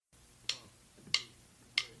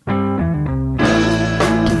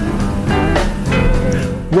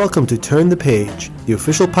welcome to Turn the Page, the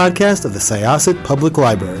official podcast of the Syosset Public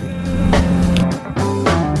Library.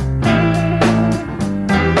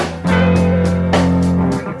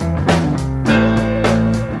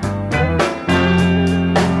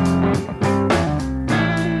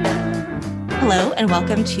 Hello, and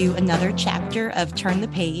welcome to another chapter of Turn the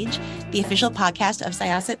Page, the official podcast of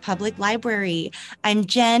Syosset Public Library. I'm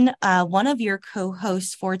Jen, one of your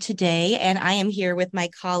co-hosts for today, and I am here with my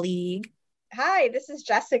colleague. Hi, this is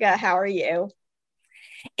Jessica. How are you?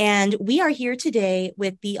 And we are here today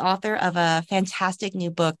with the author of a fantastic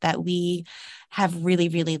new book that we have really,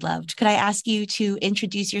 really loved. Could I ask you to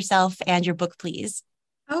introduce yourself and your book, please?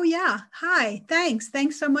 Oh, yeah. Hi. Thanks.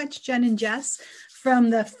 Thanks so much, Jen and Jess from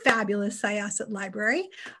the fabulous Syosset Library.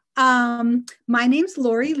 My name's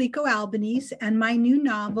Lori Lico Albanese, and my new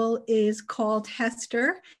novel is called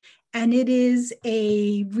Hester. And it is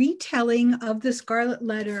a retelling of the Scarlet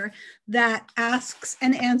Letter that asks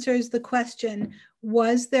and answers the question,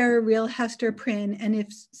 was there a real Hester Prynne? And if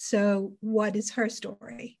so, what is her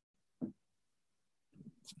story?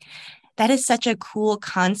 That is such a cool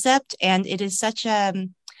concept, and it is such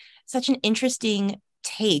an interesting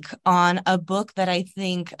take on a book that I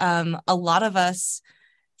think a lot of us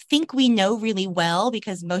think we know really well,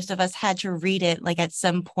 because most of us had to read it like at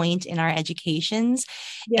some point in our educations.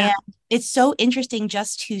 Yeah. And it's so interesting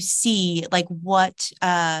just to see like what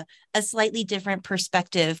a slightly different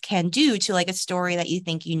perspective can do to like a story that you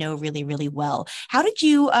think you know really, really well. How did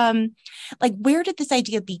you where did this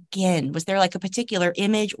idea begin? Was there like a particular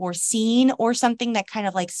image or scene or something that kind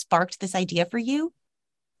of like sparked this idea for you?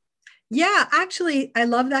 Yeah, actually, I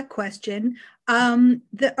love that question.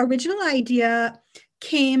 The original idea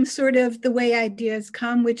came sort of the way ideas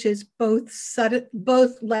come, which is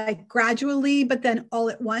both like gradually, but then all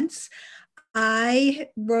at once. I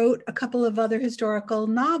wrote a couple of other historical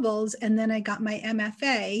novels, and then I got my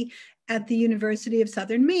MFA at the University of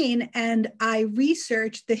Southern Maine, and I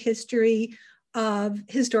researched the history of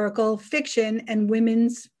historical fiction and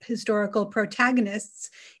women's historical protagonists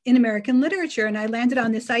in American literature. And I landed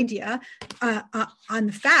on this idea, on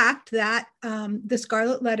the fact that The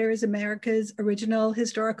Scarlet Letter is America's original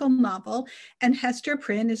historical novel, and Hester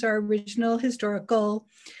Prynne is our original historical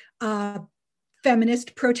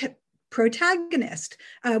feminist protagonist.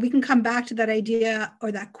 We can come back to that idea,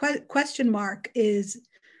 or that question mark is,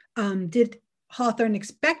 did Hawthorne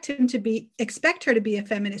expect her to be a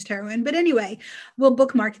feminist heroine? But anyway, we'll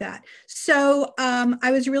bookmark that. So I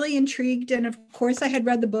was really intrigued. And of course, I had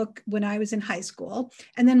read the book when I was in high school.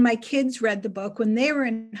 And then my kids read the book when they were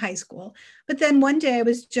in high school. But then one day I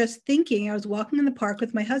was just thinking, I was walking in the park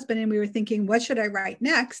with my husband, and we were thinking, what should I write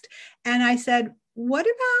next? And I said, what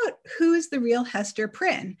about who is the real Hester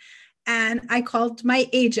Prynne? And I called my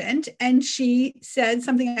agent, and she said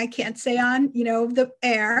something I can't say on, the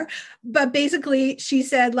air, but basically she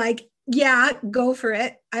said like, yeah, go for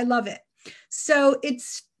it. I love it. So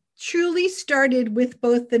it's truly started with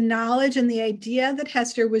both the knowledge and the idea that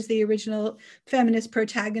Hester was the original feminist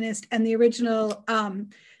protagonist and the original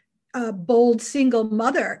bold single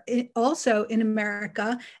mother also in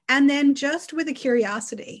America. And then just with a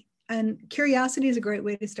curiosity, and curiosity is a great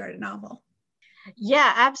way to start a novel.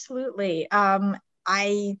 Yeah, absolutely.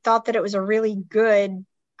 I thought that it was a really good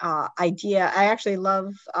idea. I actually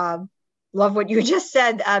love what you just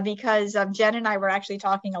said, because Jen and I were actually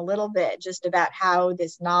talking a little bit just about how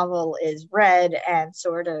this novel is read and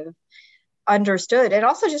sort of understood, and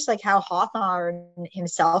also just like how Hawthorne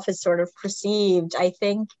himself is sort of perceived. I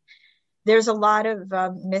think there's a lot of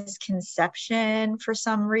misconception for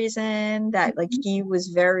some reason that like he was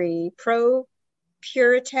very pro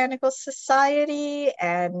puritanical society,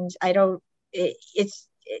 and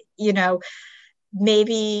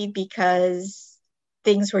maybe because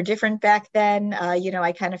things were different back then.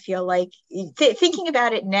 I kind of feel like thinking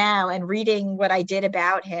about it now and reading what I did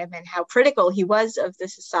about him and how critical he was of the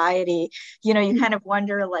society, you kind of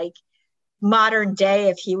wonder like modern day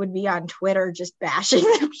if he would be on Twitter just bashing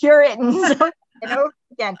the Puritans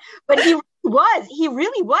again. But he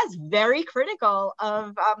really was very critical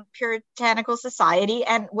of puritanical society.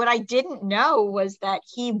 And what I didn't know was that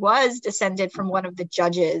he was descended from one of the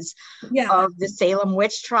judges of the Salem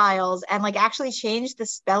witch trials, and like actually changed the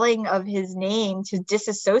spelling of his name to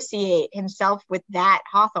disassociate himself with that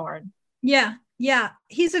Hawthorne. Yeah,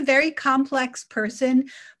 he's a very complex person,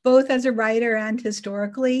 both as a writer and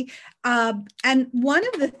historically. And one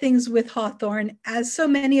of the things with Hawthorne, as so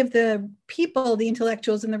many of the people, the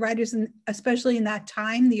intellectuals and the writers, and especially in that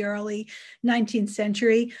time, the early 19th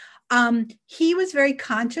century, he was very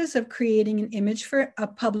conscious of creating a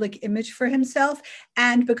public image for himself.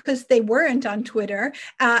 And because they weren't on Twitter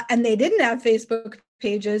and they didn't have Facebook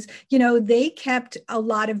pages, you know, they kept a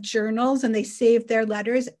lot of journals and they saved their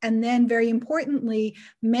letters. And then very importantly,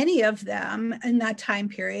 many of them in that time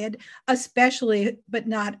period, especially, but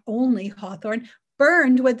not only Hawthorne,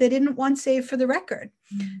 burned what they didn't want saved for the record.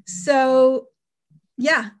 Mm-hmm. So,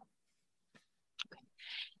 yeah.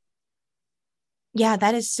 Yeah,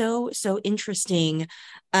 that is so interesting.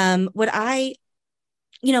 What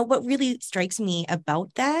really strikes me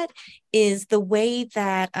about that is the way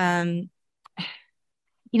that,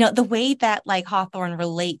 like Hawthorne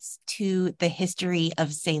relates to the history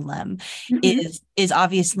of Salem is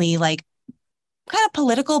obviously like kind of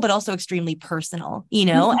political, but also extremely personal, you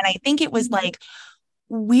know? And I think it was like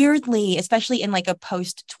weirdly, especially in like a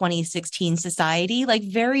post 2016 society, like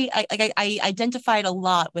I identified a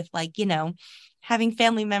lot with like, you know, having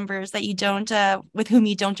family members that you don't with whom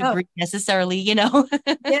you don't agree necessarily, you know.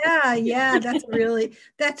 yeah,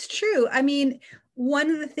 that's true. I mean, one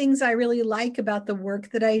of the things I really like about the work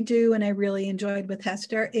that I do and I really enjoyed with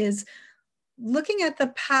Hester is looking at the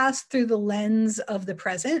past through the lens of the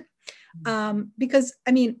present, because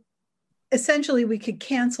I mean, essentially we could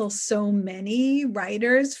cancel so many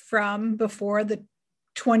writers from before the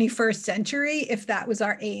 21st century if that was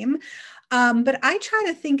our aim, but I try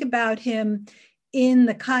to think about him in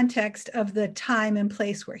the context of the time and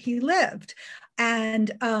place where he lived.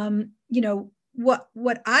 And, you know,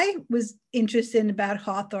 what I was interested in about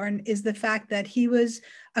Hawthorne is the fact that he was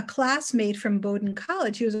a classmate from Bowdoin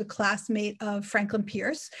College. He was a classmate of Franklin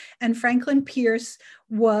Pierce, and Franklin Pierce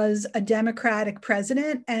was a Democratic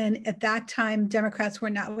president. And at that time, Democrats were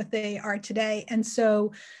not what they are today. And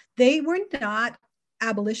so they were not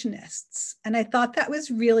abolitionists. And I thought that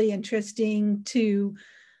was really interesting to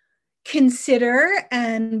consider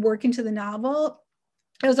and work into the novel.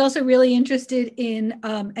 I was also really interested in,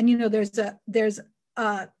 and you know, there's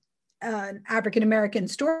an African-American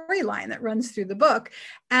storyline that runs through the book.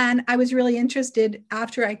 And I was really interested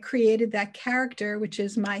after I created that character, which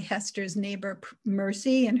is my Hester's neighbor,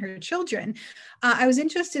 Mercy, and her children. I was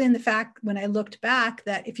interested in the fact when I looked back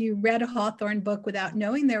that if you read a Hawthorne book without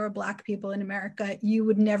knowing there were Black people in America, you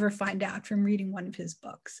would never find out from reading one of his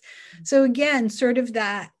books. So again, sort of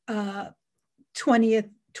that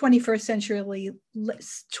 21st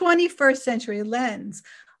century lens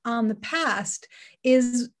on the past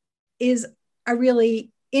is a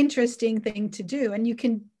really interesting thing to do. And you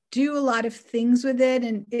can do a lot of things with it.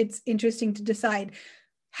 And it's interesting to decide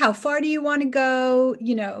how far do you want to go?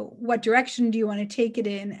 You know, what direction do you want to take it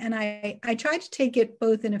in? And I tried to take it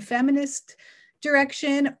both in a feminist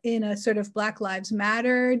direction, in a sort of Black Lives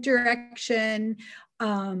Matter direction,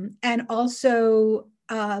 and also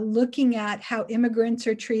looking at how immigrants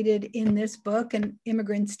are treated in this book and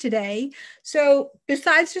immigrants today. So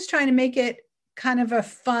besides just trying to make it kind of a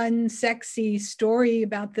fun, sexy story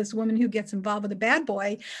about this woman who gets involved with a bad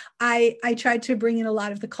boy, I tried to bring in a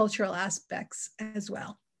lot of the cultural aspects as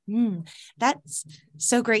well. That's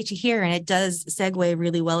so great to hear. And it does segue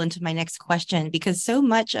really well into my next question, because so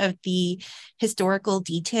much of the historical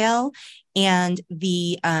detail and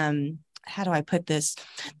the, how do I put this?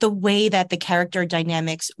 The way that the character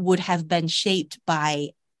dynamics would have been shaped by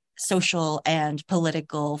social and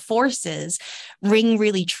political forces ring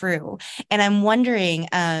really true. And I'm wondering,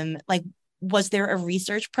 was there a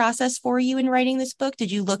research process for you in writing this book?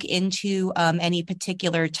 Did you look into any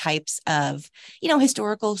particular types of, you know,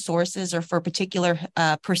 historical sources or for particular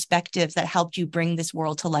perspectives that helped you bring this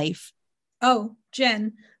world to life? Oh,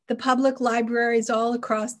 Jen, the public libraries all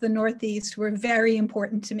across the Northeast were very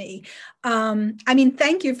important to me. I mean,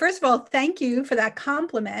 thank you. First of all, thank you for that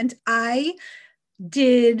compliment. I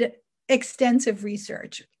did extensive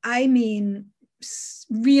research. I mean,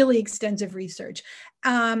 really extensive research.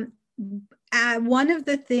 One of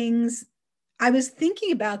the things I was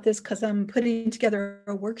thinking about this because I'm putting together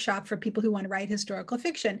a workshop for people who want to write historical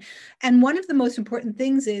fiction. And one of the most important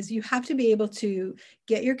things is you have to be able to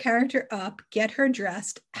get your character up, get her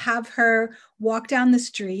dressed, have her walk down the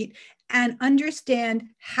street, and understand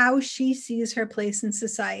how she sees her place in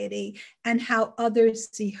society and how others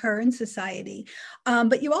see her in society.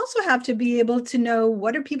 But you also have to be able to know,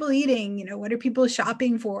 what are people eating? You know, what are people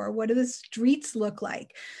shopping for? What do the streets look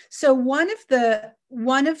like? So one of the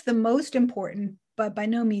most important, but by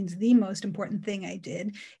no means the most important thing I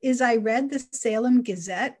did, is I read the Salem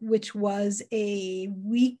Gazette, which was a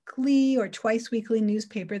weekly or twice weekly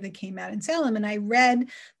newspaper that came out in Salem. And I read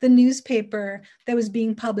the newspaper that was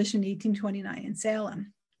being published in 1829 in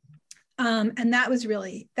Salem. And that was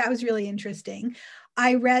really interesting.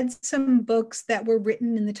 I read some books that were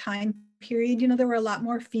written in the time period. You know, there were a lot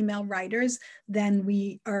more female writers than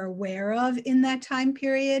we are aware of in that time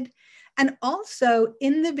period. And also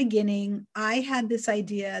in the beginning, I had this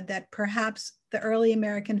idea that perhaps the early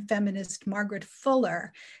American feminist Margaret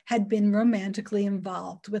Fuller had been romantically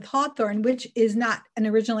involved with Hawthorne, which is not an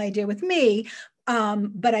original idea with me.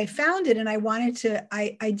 But I found it, and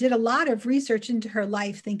I did a lot of research into her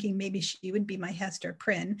life, thinking maybe she would be my Hester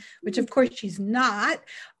Prynne, which of course she's not,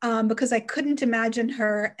 because I couldn't imagine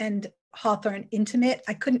her and Hawthorne intimate.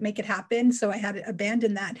 I couldn't make it happen, so I had to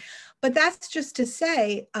abandon that. But that's just to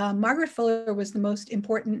say, Margaret Fuller was the most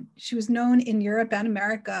important. She was known in Europe and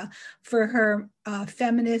America for her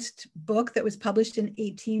feminist book that was published in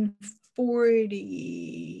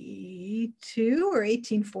 1842 or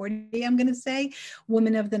 1840, I'm going to say,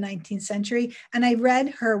 Women of the 19th Century. And I read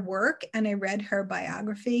her work and I read her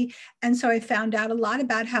biography. And so I found out a lot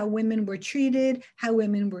about how women were treated, how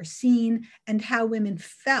women were seen, and how women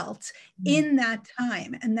felt in that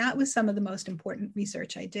time. And that was some of the most important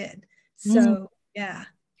research I did. So, yeah.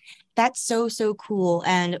 That's so, so cool.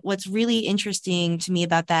 And what's really interesting to me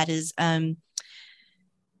about that is, the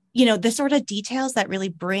sort of details that really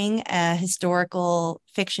bring a historical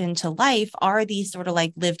fiction to life are these sort of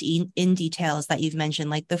like lived in details that you've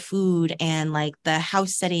mentioned, like the food and like the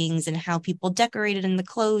house settings and how people decorated in the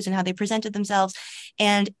clothes and how they presented themselves.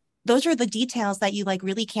 And those are the details that you like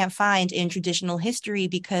really can't find in traditional history,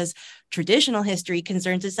 because traditional history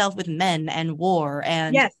concerns itself with men and war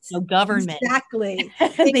and government. Exactly.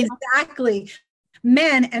 Exactly.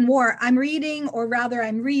 Men and war. I'm reading, or rather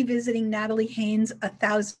I'm revisiting Natalie Haynes'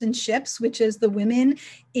 1,000 Ships, which is the women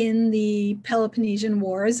in the Peloponnesian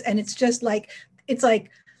Wars. And it's just like,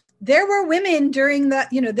 there were women during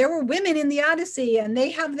there were women in the Odyssey, and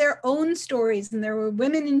they have their own stories, and there were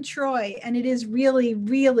women in Troy. And it is really,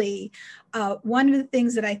 really one of the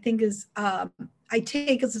things that I think is, I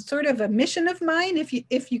take as a sort of a mission of mine,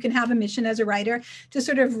 if you can have a mission as a writer, to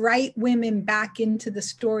sort of write women back into the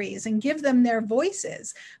stories and give them their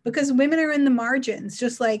voices, because women are in the margins.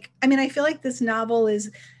 Just like, I feel like this novel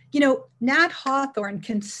is, Nat Hawthorne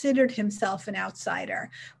considered himself an outsider,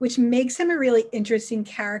 which makes him a really interesting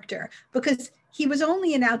character, because he was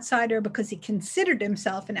only an outsider because he considered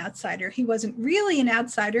himself an outsider. He wasn't really an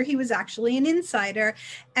outsider. He was actually an insider.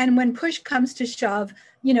 And when push comes to shove,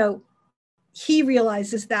 he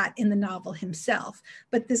realizes that in the novel himself.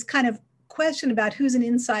 But this kind of question about who's an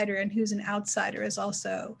insider and who's an outsider is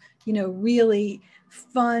also, really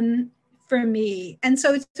fun for me. And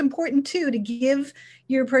so it's important too to give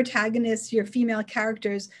your protagonists, your female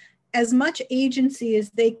characters, as much agency as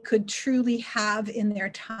they could truly have in their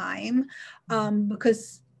time.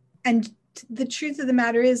 Because the truth of the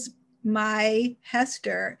matter is, my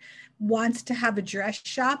Hester wants to have a dress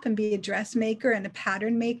shop and be a dressmaker and a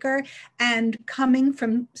pattern maker. And coming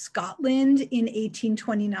from Scotland in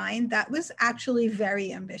 1829, that was actually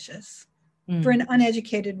very ambitious for an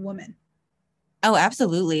uneducated woman. Oh,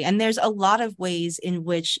 absolutely. And there's a lot of ways in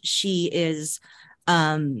which she is,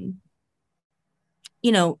 I don't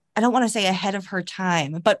want to say ahead of her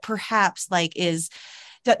time, but perhaps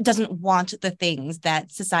doesn't want the things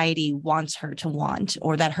that society wants her to want,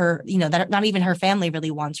 or that her, that not even her family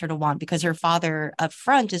really wants her to want, because her father up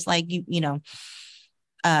front is like, no.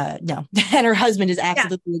 And her husband is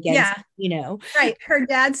absolutely against, Right. Her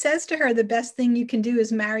dad says to her, the best thing you can do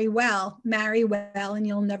is marry well, and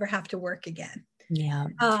you'll never have to work again. Yeah.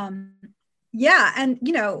 And,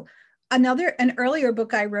 an earlier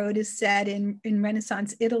book I wrote is set in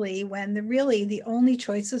Renaissance Italy, when the only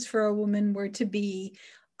choices for a woman were to be,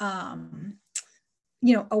 a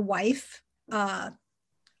wife, a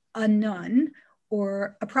nun,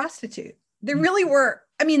 or a prostitute. There really were,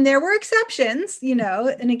 there were exceptions,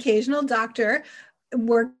 an occasional doctor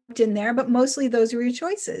worked in there, but mostly those were your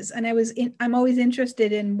choices. And I'm always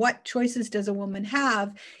interested in what choices does a woman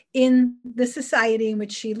have in the society in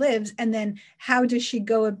which she lives, and then how does she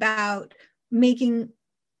go about making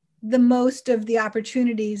the most of the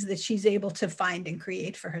opportunities that she's able to find and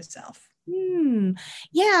create for herself. Yeah.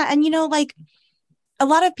 And, a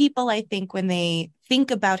lot of people, I think, when they think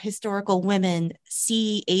about historical women,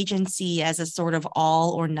 see agency as a sort of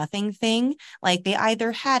all or nothing thing. Like they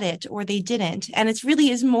either had it or they didn't. And it really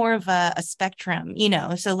is more of a spectrum,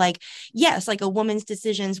 So yes, a woman's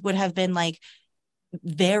decisions would have been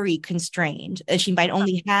very constrained. She might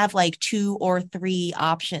only have 2 or 3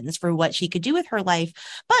 options for what she could do with her life,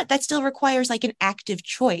 but that still requires an active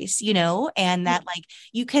choice, and that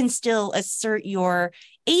you can still assert your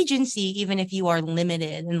agency even if you are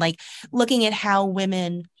limited. And looking at how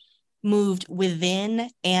women moved within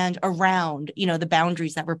and around, the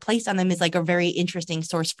boundaries that were placed on them is a very interesting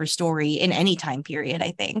source for story in any time period,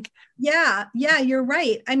 I think. Yeah, you're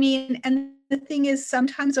right. And the thing is,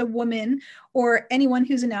 sometimes a woman or anyone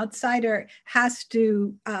who's an outsider has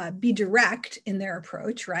to be direct in their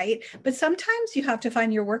approach, right? But sometimes you have to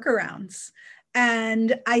find your workarounds.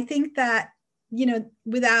 And I think that,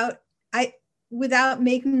 without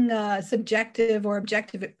making a subjective or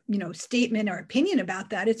objective, statement or opinion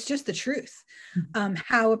about that, it's just the truth.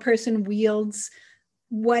 How a person wields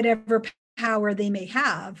whatever power they may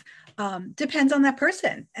have depends on that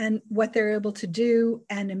person and what they're able to do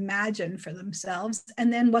and imagine for themselves,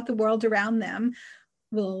 and then what the world around them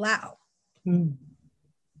will allow.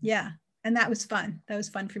 Yeah. And that was fun. That was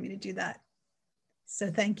fun for me to do that. So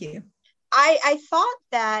thank you. I thought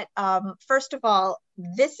that, first of all,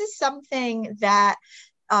 this is something that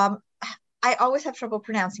I always have trouble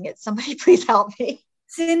pronouncing it. Somebody please help me.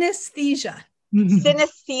 Synesthesia.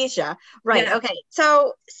 Synesthesia. Right. Yeah. Okay.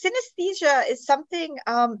 So synesthesia is something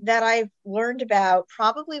that I've learned about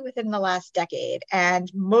probably within the last decade, and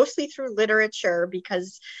mostly through literature,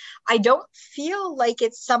 because I don't feel like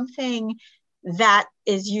it's something that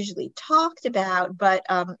is usually talked about, but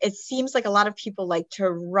it seems like a lot of people like to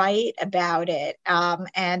write about it.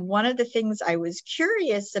 And one of the things I was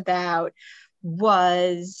curious about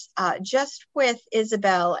was just with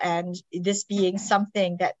Isabel and this being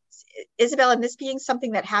something that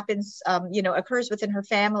happens, occurs within her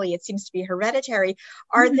family. It seems to be hereditary.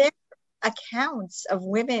 Are there accounts of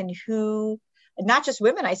women who, not just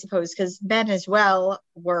women, I suppose, because men as well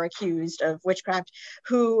were accused of witchcraft,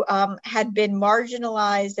 who had been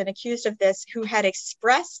marginalized and accused of this, who had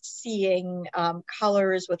expressed seeing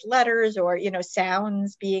colors with letters, or,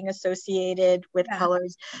 sounds being associated with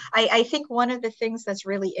colors? I think one of the things that's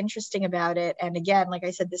really interesting about it, and again, like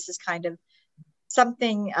I said, this is kind of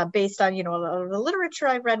something based on, a lot of the literature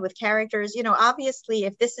I've read with characters, obviously,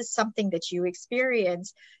 if this is something that you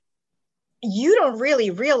experience, you don't really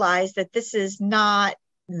realize that this is not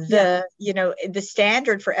the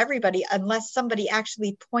standard for everybody, unless somebody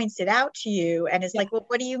actually points it out to you and is like, well,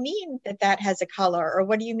 what do you mean that has a color? Or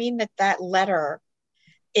what do you mean that letter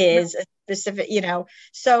is a specific,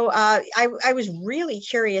 So I was really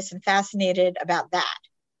curious and fascinated about that.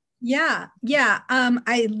 Yeah.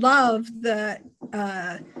 I love the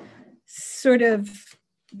sort of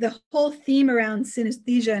the whole theme around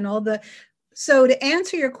synesthesia and all the. So to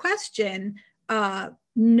answer your question,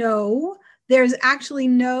 no, there's actually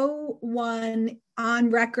no one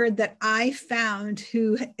on record that I found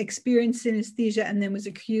who experienced synesthesia and then was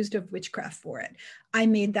accused of witchcraft for it. I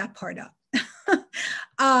made that part up.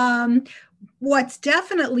 What's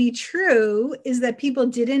definitely true is that people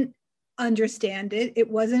didn't understand it.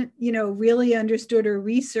 It wasn't, really understood or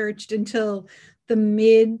researched until the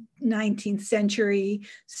mid 19th century.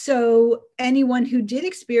 So anyone who did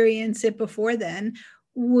experience it before then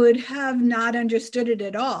would have not understood it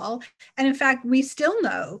at all. And in fact, we still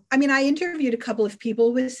know. I mean, I interviewed a couple of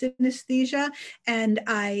people with synesthesia, and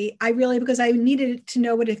I really, because I needed to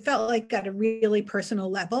know what it felt like at a really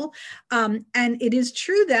personal level. And it is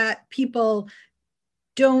true that people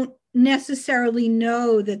don't necessarily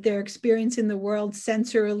know that they're experiencing the world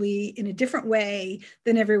sensorily in a different way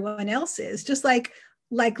than everyone else is. Just like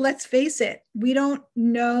let's face it, we don't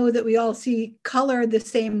know that we all see color the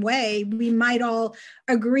same way. We might all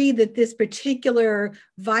agree that this particular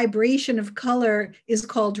vibration of color is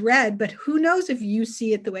called red, but who knows if you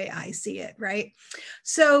see it the way I see it, right?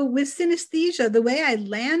 So with synesthesia, the way I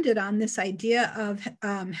landed on this idea of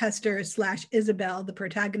Hester / Isabel, the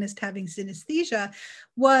protagonist, having synesthesia,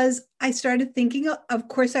 was I started thinking, of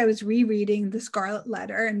course, I was rereading The Scarlet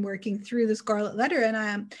Letter and working through The Scarlet Letter,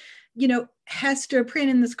 and Hester Prynne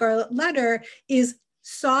in The Scarlet Letter is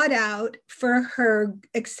sought out for her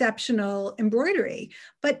exceptional embroidery,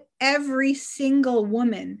 but every single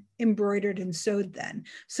woman embroidered and sewed then.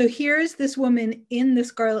 So here's this woman in The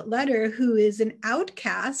Scarlet Letter who is an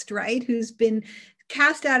outcast, right? Who's been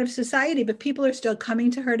cast out of society, but people are still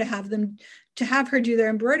coming to her to have her do their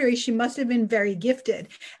embroidery. She must have been very gifted.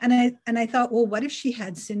 And I thought, well, what if she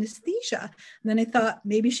had synesthesia? And then I thought,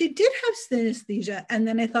 maybe she did have synesthesia. And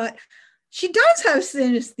then I thought, she does have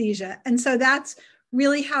synesthesia. And so that's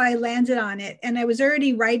really how I landed on it. And I was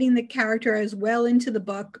already writing the character as well into the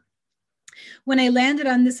book when I landed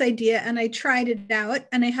on this idea, and I tried it out,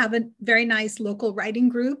 and I have a very nice local writing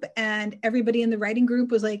group, and everybody in the writing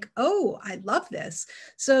group was like, oh, I love this.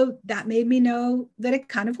 So that made me know that it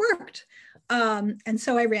kind of worked. And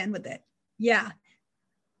so I ran with it. Yeah.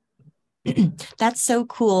 That's so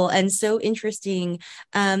cool and so interesting.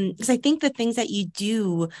 Because I think the things that you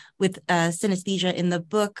do with synesthesia in the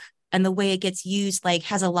book and the way it gets used,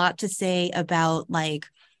 has a lot to say about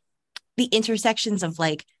the intersections of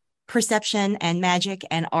perception and magic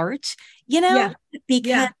and art, Yeah.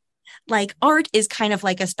 because like art is kind of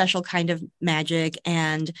like a special kind of magic,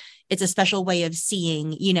 and it's a special way of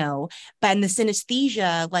seeing, but in the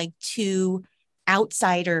synesthesia, like to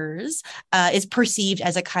outsiders, is perceived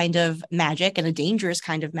as a kind of magic, and a dangerous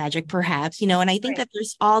kind of magic, perhaps, and I think Right. that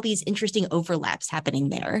there's all these interesting overlaps happening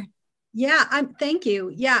there. Yeah, thank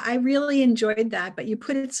you. Yeah, I really enjoyed that, but you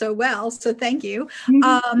put it so well. So thank you.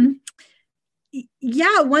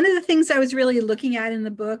 Yeah, one of the things I was really looking at in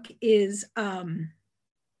the book is,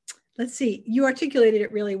 let's see, you articulated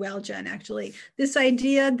it really well, Jen, actually. This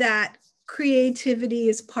idea that creativity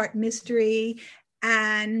is part mystery,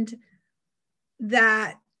 and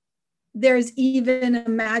that there's even a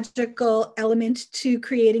magical element to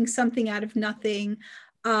creating something out of nothing.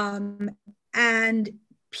 And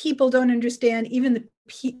people don't understand, even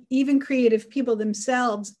creative people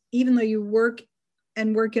themselves, even though you work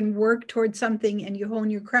towards something and you hone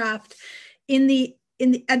your craft, at the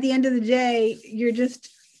end of the day, you're just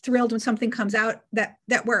thrilled when something comes out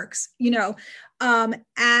that works,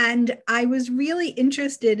 and I was really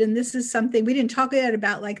interested, and this is something we didn't talk yet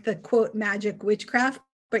about, like the quote magic witchcraft,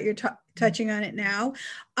 but you're touching on it now.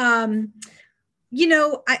 I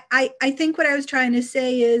think what I was trying to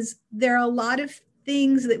say is there are a lot of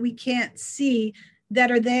things that we can't see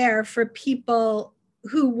that are there for people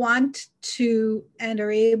who want to and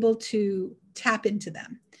are able to tap into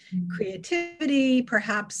them. Creativity,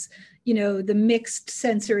 perhaps, the mixed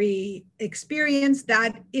sensory experience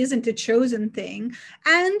that isn't a chosen thing.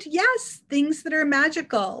 And yes, things that are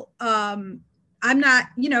magical. I'm not,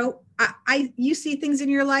 you see things in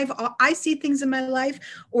your life. I see things in my life,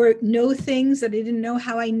 or know things that I didn't know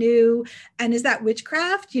how I knew. And is that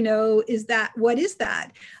witchcraft? What is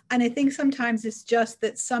that? And I think sometimes it's just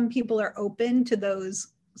that some people are open to those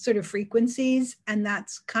sort of frequencies. And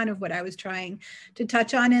that's kind of what I was trying to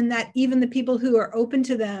touch on, and that even the people who are open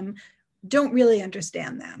to them don't really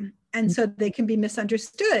understand them. And so they can be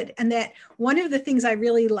misunderstood. And that one of the things I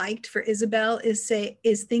really liked for Isabel is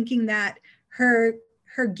thinking that her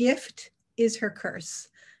gift is her curse,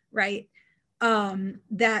 right?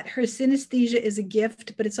 That her synesthesia is a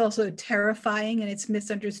gift, but it's also terrifying, and it's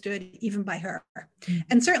misunderstood even by her,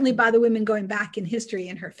 and certainly by the women going back in history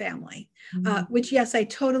in her family, which, yes, I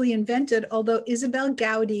totally invented, although Isabel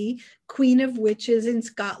Gowdy, Queen of Witches in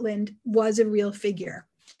Scotland, was a real figure.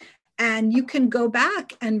 And you can go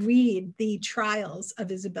back and read the trials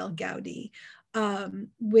of Isabel Gowdy,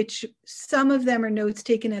 which some of them are notes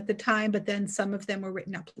taken at the time, but then some of them were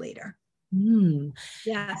written up later.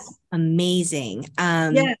 Yes. Amazing.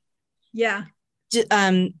 Yeah.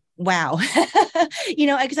 Wow.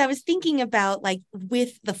 Because I was thinking about, like,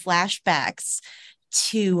 with the flashbacks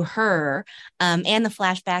to her, and the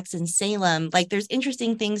flashbacks in Salem, like there's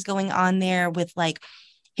interesting things going on there with like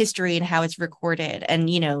history and how it's recorded, and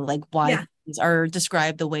like why things are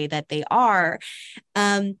described the way that they are.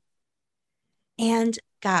 And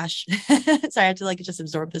gosh, sorry, I have to like just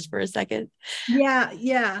absorb this for a second.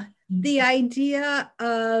 Yeah. The idea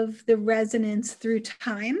of the resonance through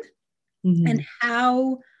time, and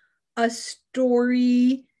how a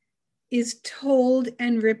story is told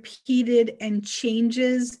and repeated and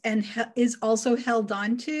changes and is also held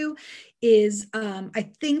on to is, I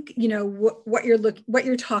think, what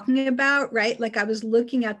you're talking about, right? Like I was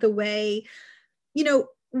looking at the way,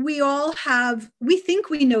 we think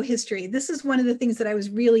we know history. This is one of the things that I was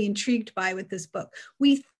really intrigued by with this book.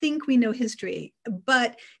 We think we know history,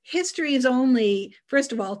 but history is only,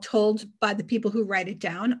 first of all, told by the people who write it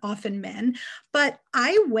down, often men. But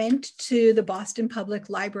I went to the Boston Public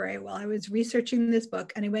Library while I was researching this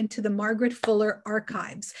book, and I went to the Margaret Fuller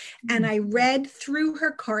archives, and I read through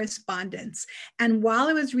her correspondence. And while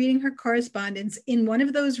I was reading her correspondence, in one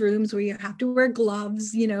of those rooms where you have to wear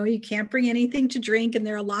gloves, you can't bring anything to drink, and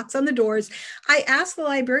there are locks on the doors, I asked the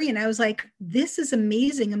librarian, I was like, this is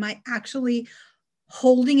amazing. Am I actually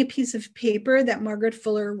holding a piece of paper that Margaret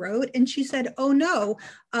Fuller wrote? And she said, oh no,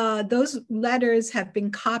 those letters have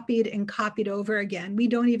been copied and copied over again. We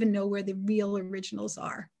don't even know where the real originals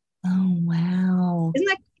are. Oh, wow.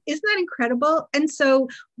 Isn't that incredible? And so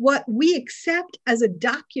what we accept as a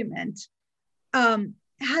document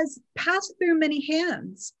has passed through many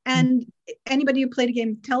hands. And anybody who played a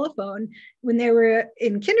game of telephone when they were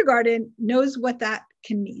in kindergarten knows what that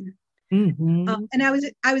can mean. And I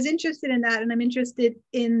was interested in that, and I'm interested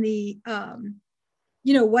in the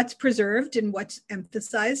what's preserved and what's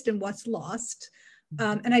emphasized and what's lost,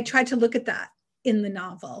 and I tried to look at that in the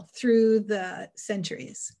novel through the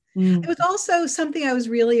centuries. It was also something I was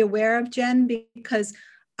really aware of, Jen, because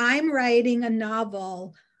I'm writing a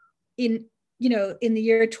novel in in the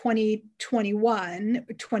year 2021,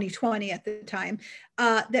 2020 at the time,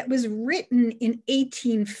 that was written in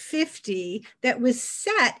 1850, that was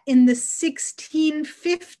set in the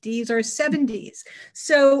 1650s or 70s.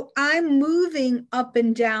 So I'm moving up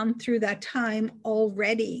and down through that time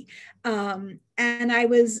already. And I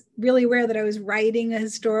was really aware that I was writing a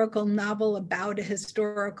historical novel about a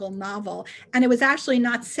historical novel. And it was actually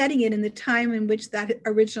not setting it in the time in which that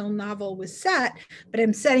original novel was set, but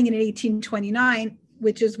I'm setting it in 1829,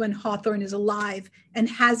 which is when Hawthorne is alive and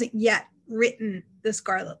hasn't yet written The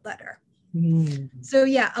Scarlet Letter. So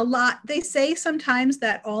yeah, they say sometimes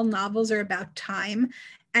that all novels are about time.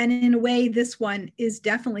 And in a way, this one is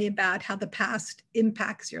definitely about how the past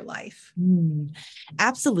impacts your life.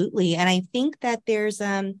 Absolutely. And I think that there's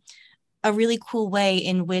a really cool way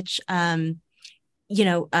in which,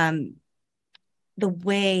 the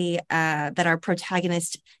way that our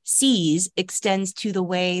protagonist sees extends to the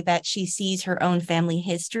way that she sees her own family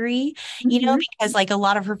history, because like a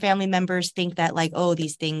lot of her family members think that like, oh,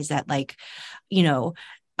 these things that like,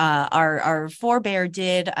 our forebear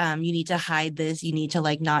did, you need to hide this, you need to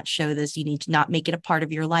like not show this, you need to not make it a part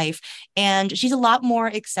of your life. And she's a lot more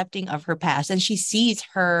accepting of her past, and she sees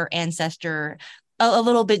her ancestor a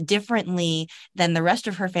little bit differently than the rest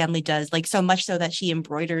of her family does, like so much so that she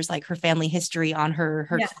embroiders like her family history on her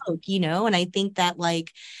cloak, and I think that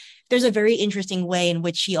like there's a very interesting way in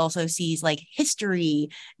which she also sees like history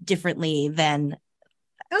differently than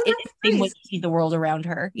in what she sees the world around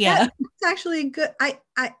her. Yeah, that's actually good. I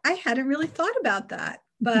hadn't really thought about that,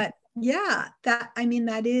 but yeah, that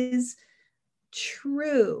is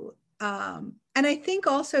true. And I think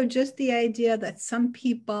also just the idea that some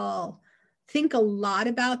people think a lot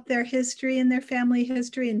about their history and their family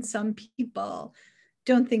history, and some people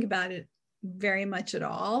don't think about it very much at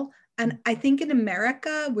all. And I think in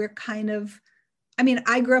America, we're kind of,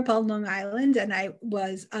 I grew up on Long Island, and I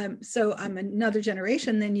was, so I'm another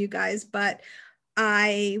generation than you guys, but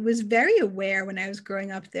I was very aware when I was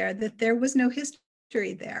growing up there that there was no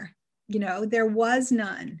history there. There was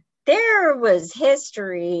none. There was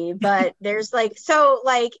history, but there's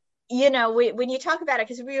when you talk about it,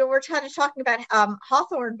 because we were kind of talking about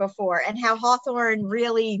Hawthorne before, and how Hawthorne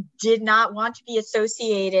really did not want to be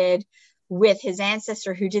associated with his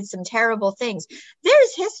ancestor who did some terrible things.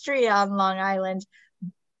 There's history on Long Island,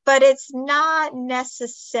 but it's not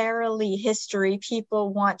necessarily history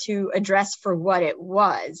people want to address for what it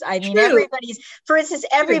was. I mean, everybody's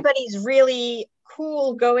really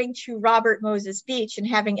cool going to Robert Moses Beach and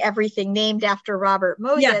having everything named after Robert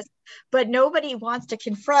Moses, but nobody wants to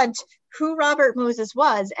confront who Robert Moses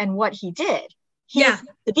was and what he did. He's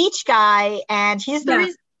the beach guy, and he's the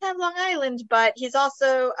reason we have Long Island, but he's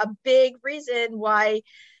also a big reason why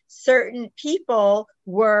certain people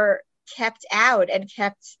were kept out and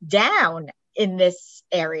kept down in this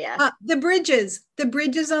area. The bridges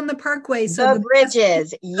on the parkway. So the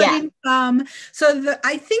bridges,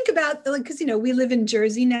 I think about, because we live in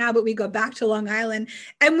Jersey now, but we go back to Long Island,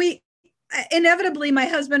 and we inevitably, my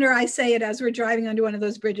husband or I say it as we're driving onto one of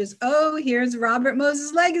those bridges. Oh, here's Robert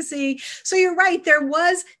Moses' legacy. So you're right.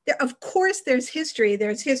 Of course, there's history.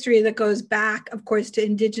 There's history that goes back, of course, to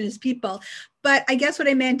Indigenous people. But I guess what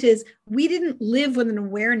I meant is we didn't live with an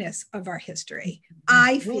awareness of our history.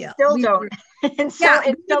 I feel we still don't.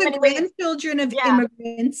 The grandchildren of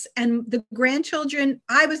immigrants, and the great-grandchildren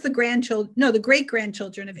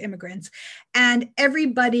of immigrants, and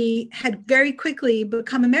everybody had very quickly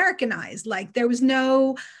become Americanized. Like there was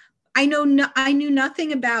I knew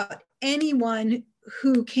nothing about anyone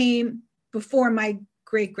who came before my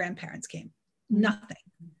great-grandparents came. Nothing.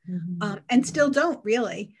 And still don't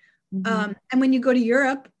really. And when you go to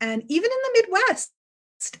Europe, and even in the Midwest,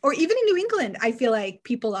 or even in New England, I feel like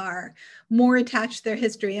people are more attached to their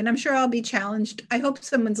history. And I'm sure I'll be challenged. I hope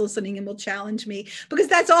someone's listening and will challenge me, because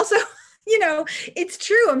that's also, it's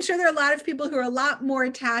true. I'm sure there are a lot of people who are a lot more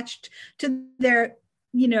attached to their,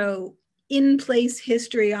 in-place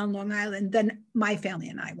history on Long Island than my family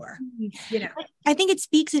and I were. I think it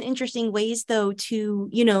speaks in interesting ways, though, to,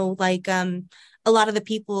 a lot of the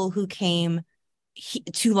people who came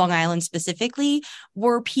to Long Island specifically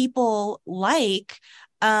were people like,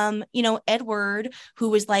 Edward, who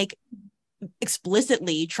was like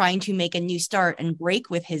explicitly trying to make a new start and break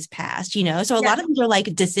with his past, so a lot of these are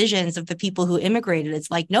like decisions of the people who immigrated.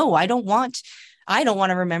 It's like, no, I don't want I don't want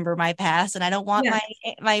to remember my past, and I don't want Yes.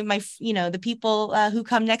 my the people who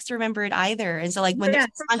come next to remember it either. And so like when Yeah, there's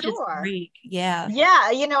for a conscious sure. break, yeah. Yeah,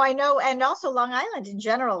 I know, and also Long Island in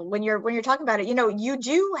general. When you're talking about it, you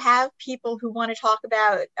do have people who want to talk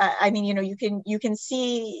about. I mean, you can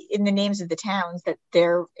see in the names of the towns that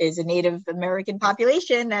there is a Native American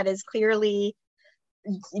population that is clearly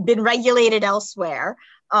been regulated elsewhere.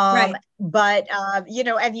 Right. But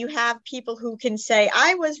and you have people who can say,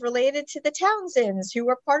 I was related to the Townsends who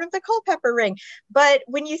were part of the Culpeper Ring. But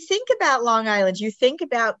when you think about Long Island, you think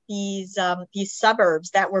about these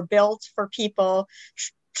suburbs that were built for people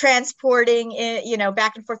transporting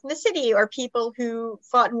back and forth in the city, or people who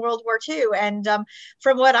fought in World War II. And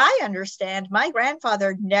from what I understand, my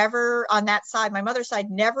grandfather never, on that side, my mother's side,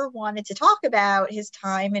 never wanted to talk about his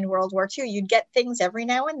time in World War II. You'd get things every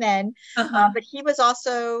now and then, but he was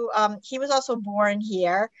also born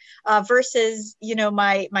here, versus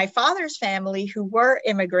my father's family, who were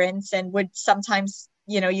immigrants and would sometimes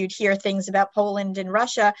you'd hear things about Poland and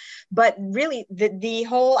Russia, but really the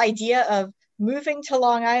whole idea of moving to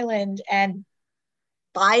Long Island and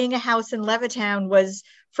buying a house in Levittown was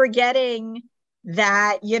forgetting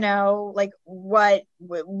that, like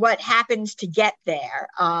what happens to get there.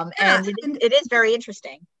 And it is very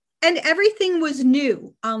interesting. And everything was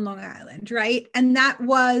new on Long Island, right? And that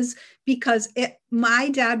was because my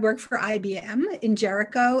dad worked for IBM in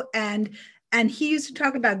Jericho, and he used to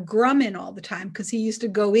talk about Grumman all the time because he used to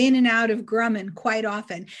go in and out of Grumman quite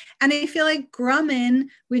often. And I feel like Grumman,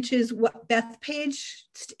 which is what Bethpage,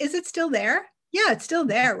 is it still there? Yeah, it's still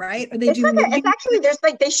there, right? Are they it's actually, there's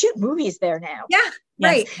they shoot movies there now. Yeah,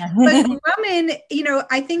 Yes. right. But Grumman,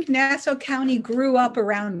 I think Nassau County grew up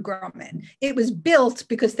around Grumman. It was built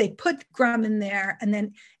because they put Grumman there, and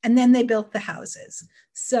then they built the houses.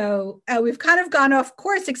 So we've kind of gone off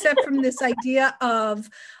course, except from this idea of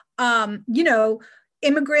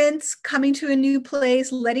immigrants coming to a new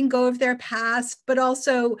place, letting go of their past. But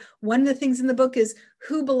also, one of the things in the book is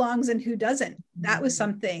who belongs and who doesn't. That was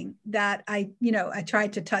something that I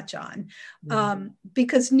tried to touch on,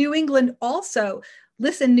 because New England also,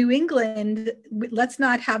 listen, New England, let's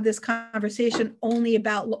not have this conversation only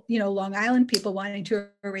about, Long Island people wanting to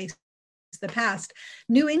erase the past.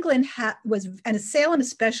 New England was, and Salem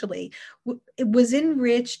especially, Salem was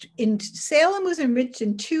enriched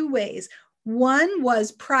in two ways. One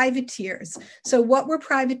was privateers. So what were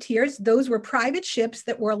privateers? Those were private ships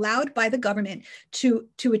that were allowed by the government to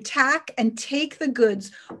attack and take the goods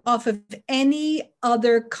off of any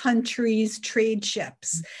other country's trade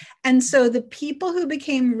ships. And so the people who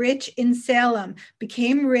became rich in Salem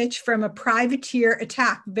became rich from a privateer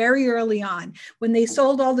attack very early on, when they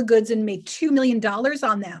sold all the goods and made $2 million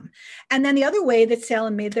on them. And then the other way that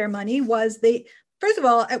Salem made their money was first of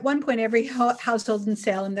all, at one point, every household in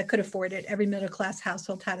Salem that could afford it, every middle-class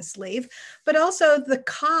household had a slave, but also the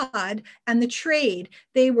cod and the trade.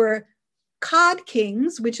 They were cod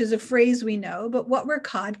kings, which is a phrase we know, but what were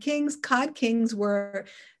cod kings? Cod kings were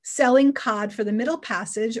selling cod for the Middle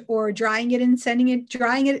Passage, or drying it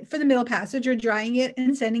for the Middle Passage, or drying it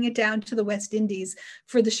and sending it down to the West Indies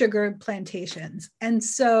for the sugar plantations. And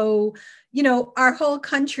so, our whole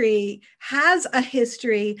country has a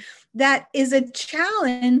history that is a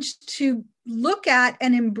challenge to look at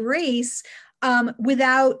and embrace,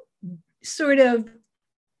 without sort of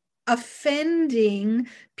offending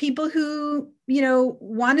people who,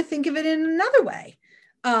 want to think of it in another way.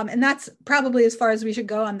 And that's probably as far as we should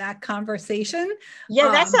go on that conversation.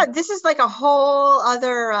 Yeah, this is like a whole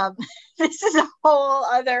other this is a whole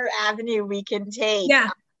other avenue we can take.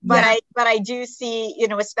 Yeah. But I do see,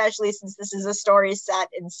 especially since this is a story set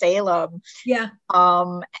in Salem. Yeah.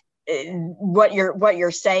 What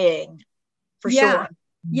you're saying, for sure.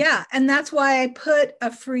 Yeah. And that's why I put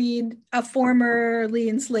a formerly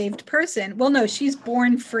enslaved person. Well, no, she's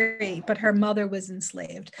born free, but her mother was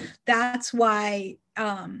enslaved. That's why,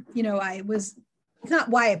 it's not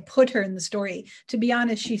why I put her in the story. To be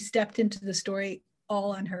honest, she stepped into the story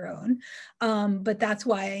all on her own. But that's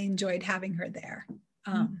why I enjoyed having her there.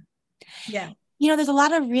 There's a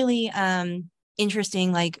lot of really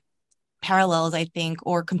interesting parallels, I think,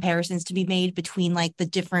 or comparisons to be made between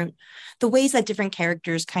the ways that different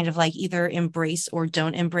characters kind of either embrace or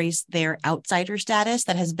don't embrace their outsider status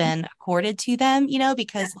that has been accorded to them,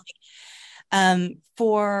 because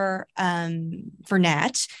for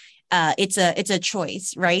Nat, it's a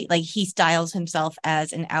choice, right? He styles himself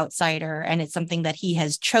as an outsider, and it's something that he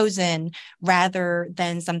has chosen rather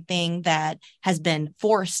than something that has been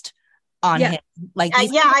forced on Yeah. him. Like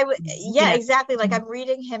exactly. Like I'm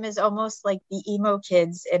reading him as almost like the emo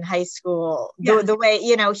kids in high school. Yeah. The way,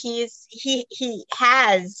 you know, he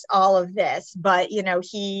has all of this, but you know,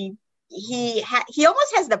 he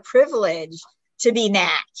almost has the privilege to be Nat.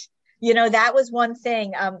 You know, that was one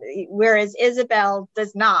thing. Whereas Isabel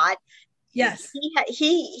does not. Yes.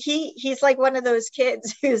 He's like one of those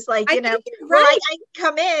kids who's like, you know, right. well, I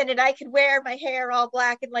come in and I could wear my hair all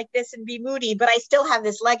black and like this and be moody, but I still have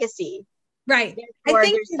this legacy. Right. Therefore, I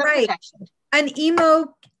think there's you're some right. protection. An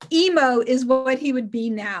emo is what he would be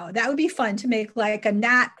now. That would be fun to make like a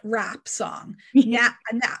Nat rap song. Nat.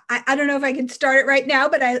 I don't know if I can start it right now,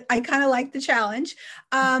 but I kind of like the challenge.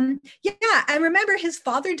 Yeah, and remember his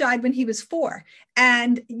father died when he was 4.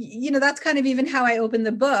 And, you know, that's kind of even how I open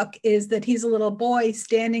the book, is that he's a little boy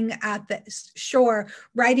standing at the shore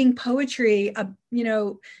writing poetry, you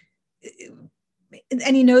know,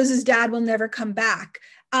 and he knows his dad will never come back.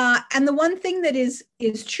 And the one thing that is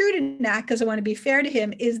true to Nat, because I want to be fair to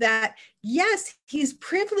him, is that yes, he's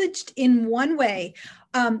privileged in one way,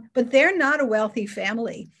 but they're not a wealthy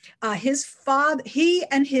family. His father, he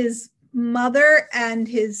and his mother and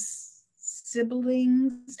his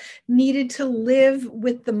siblings needed to live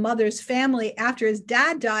with the mother's family after his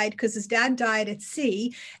dad died, because his dad died at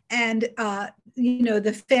sea, and you know,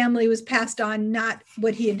 the family was passed on not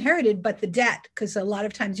what he inherited, but the debt, because a lot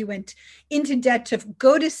of times you went into debt to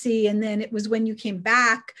go to sea, and then it was when you came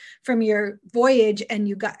back from your voyage and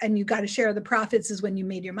you got a share of the profits is when you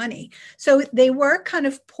made your money. So they were kind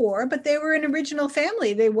of poor, but they were an original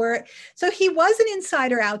family. So he was an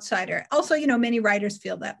insider outsider. Also, you know, many writers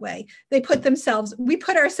feel that way. We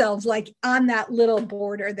put ourselves like on that little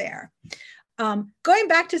border there. Going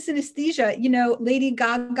back to synesthesia, you know, Lady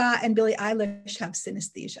Gaga and Billie Eilish have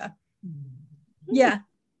synesthesia. Yeah.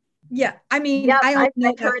 I mean, yeah,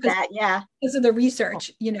 I've heard that. Yeah, because of the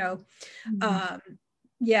research, you know.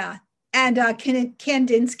 Yeah. And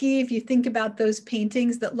Kandinsky, if you think about those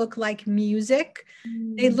paintings that look like music,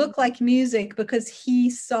 they look like music because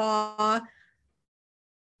he saw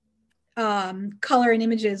color and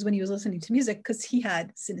images when he was listening to music, because he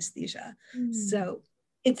had synesthesia. So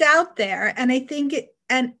it's out there. And I think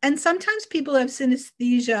and sometimes people have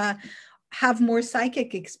synesthesia have more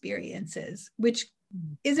psychic experiences, which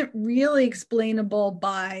isn't really explainable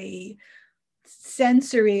by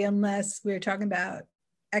sensory unless we're talking about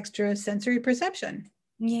extrasensory perception.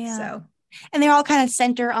 Yeah. So, and they're all kind of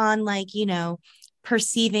center on, like, you know,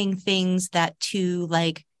 perceiving things that to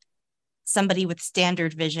like somebody with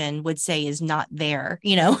standard vision would say is not there,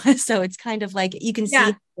 you know. So it's kind of like you can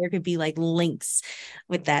see there could be like links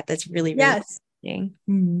with that. That's really interesting.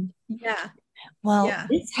 Yeah. Well,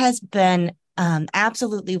 this has been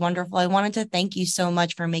absolutely wonderful. I wanted to thank you so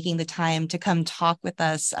much for making the time to come talk with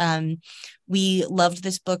us. We loved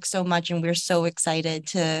this book so much, and we're so excited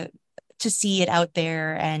to see it out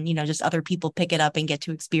there, and, you know, just other people pick it up and get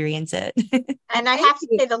to experience it. And I have to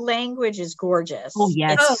say, the language is gorgeous. Oh,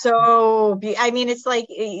 yes. It's so I mean, it's like,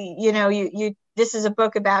 you know, you this is a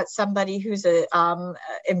book about somebody who's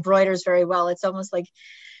embroiders very well. It's almost like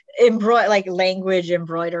language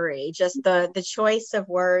embroidery, just the choice of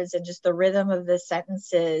words and just the rhythm of the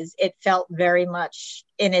sentences. It felt very much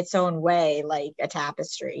in its own way like a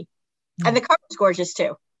tapestry. And the cover's gorgeous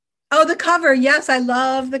too. Oh, the cover. Yes, I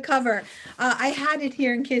love the cover. I had it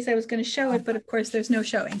here in case I was going to show it, but of course there's no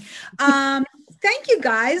showing. Thank you,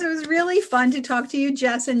 guys. It was really fun to talk to you,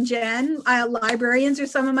 Jess and Jen. Librarians are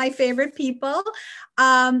some of my favorite people.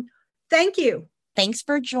 Thank you. Thanks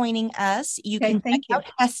for joining us. You can check out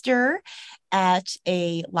Hester at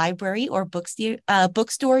a library or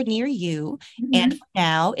bookstore near you. And for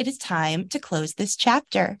now, it is time to close this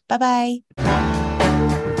chapter. Bye-bye.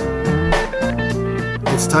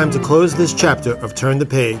 It's time to close this chapter of Turn the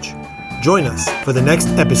Page. Join us for the next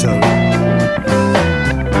episode.